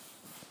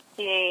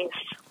Yes.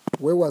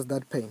 Where was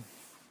that pain?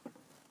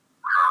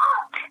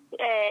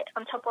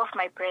 On top of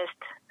my breast,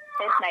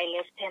 at my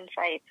left-hand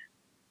side.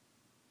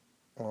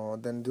 Oh,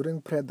 then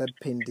during prayer that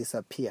pain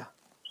disappear.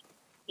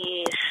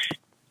 Yes.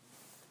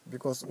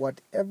 Because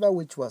whatever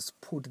which was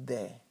put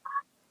there,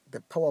 the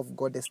power of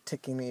God is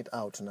taking it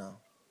out now.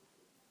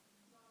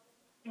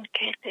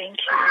 Okay, thank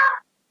you.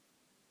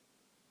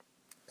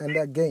 And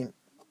again,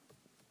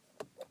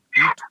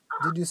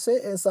 did you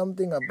say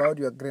something about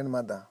your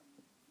grandmother?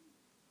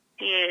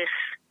 Yes.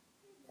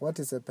 What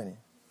is happening?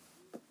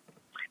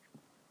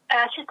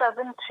 She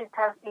doesn't treat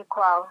us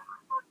equal.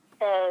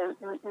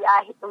 We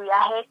are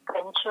her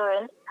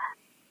grandchildren,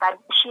 but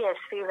she has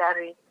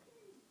favorite.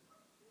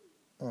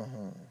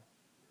 Mm-hmm.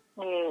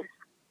 Yes.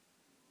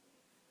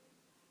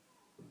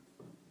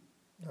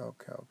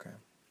 Okay.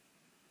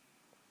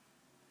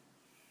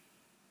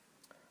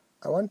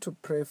 I want to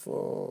pray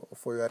for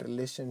your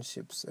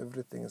relationships.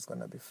 Everything is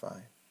going to be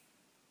fine.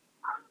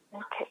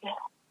 Okay.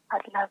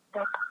 I'd love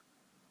that.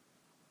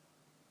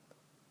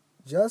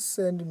 Just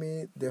send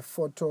me the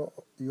photo,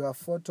 your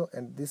photo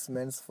and this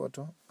man's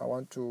photo. I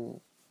want to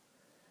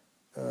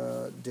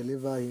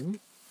deliver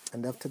him,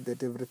 and after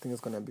that everything is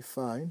going to be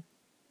fine.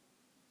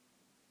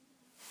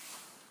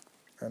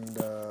 And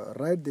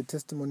write the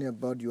testimony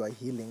about your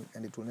healing,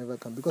 and it will never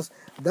come. Because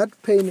that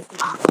pain,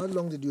 how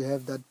long did you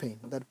have that pain,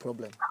 that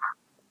problem?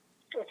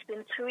 It's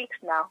been 2 weeks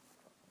now.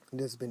 It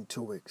has been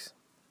 2 weeks.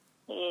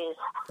 Yes.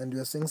 And you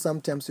are saying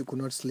sometimes you could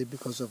not sleep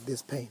because of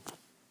this pain.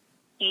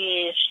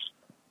 Yes.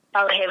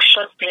 I would have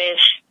short breath.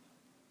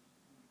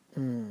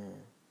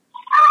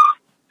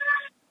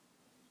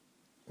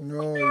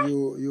 No,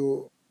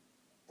 you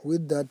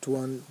with that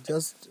one,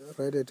 just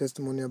write a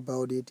testimony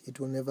about it. It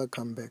will never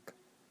come back.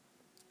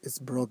 It's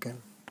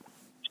broken.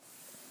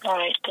 All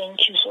right, thank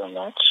you so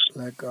much.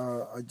 Like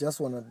I just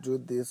want to do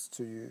this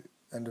to you,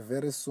 and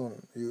very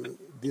soon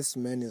this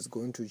man is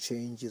going to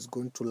change. He's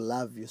going to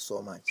love you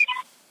so much.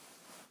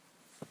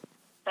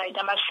 Right,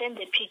 I must send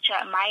the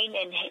picture, mine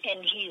and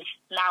his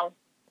now.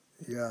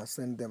 Yeah,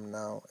 send them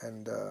now,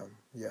 and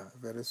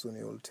very soon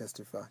you will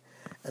testify.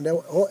 And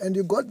and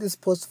you got this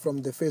post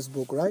from the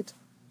Facebook, right?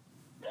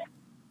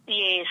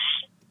 Yes.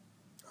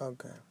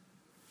 Okay.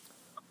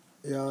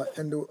 Yeah,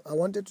 and I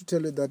wanted to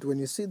tell you that when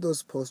you see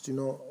those posts,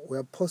 we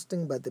are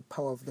posting by the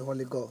power of the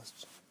Holy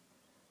Ghost,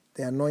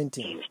 the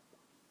anointing.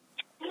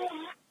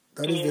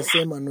 That is the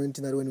same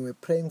anointing that when we were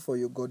praying for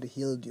you, God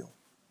healed you.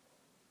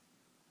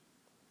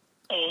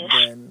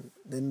 Yes.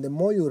 Then the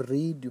more you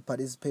read, you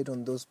participate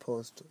on those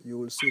posts, you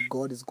will see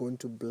God is going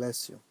to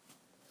bless you.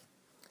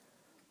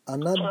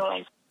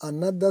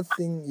 Another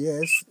thing,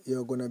 yes,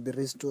 you're going to be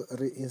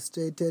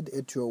reinstated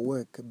at your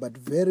work, but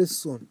very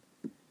soon,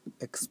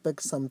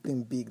 expect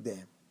something big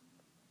there.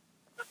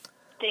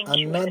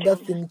 Another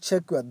thing,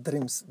 check your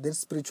dreams. This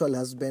spiritual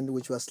husband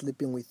which was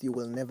sleeping with you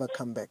will never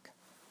come back.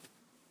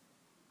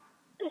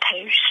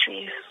 I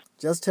receive.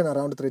 Just turn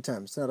around 3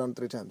 times. Turn around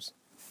 3 times.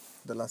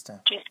 The last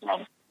time.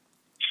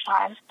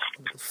 1,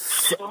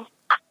 2,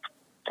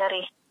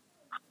 3.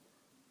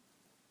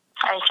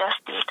 I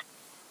just did.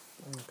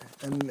 Okay.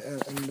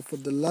 And for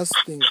the last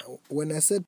thing, when I said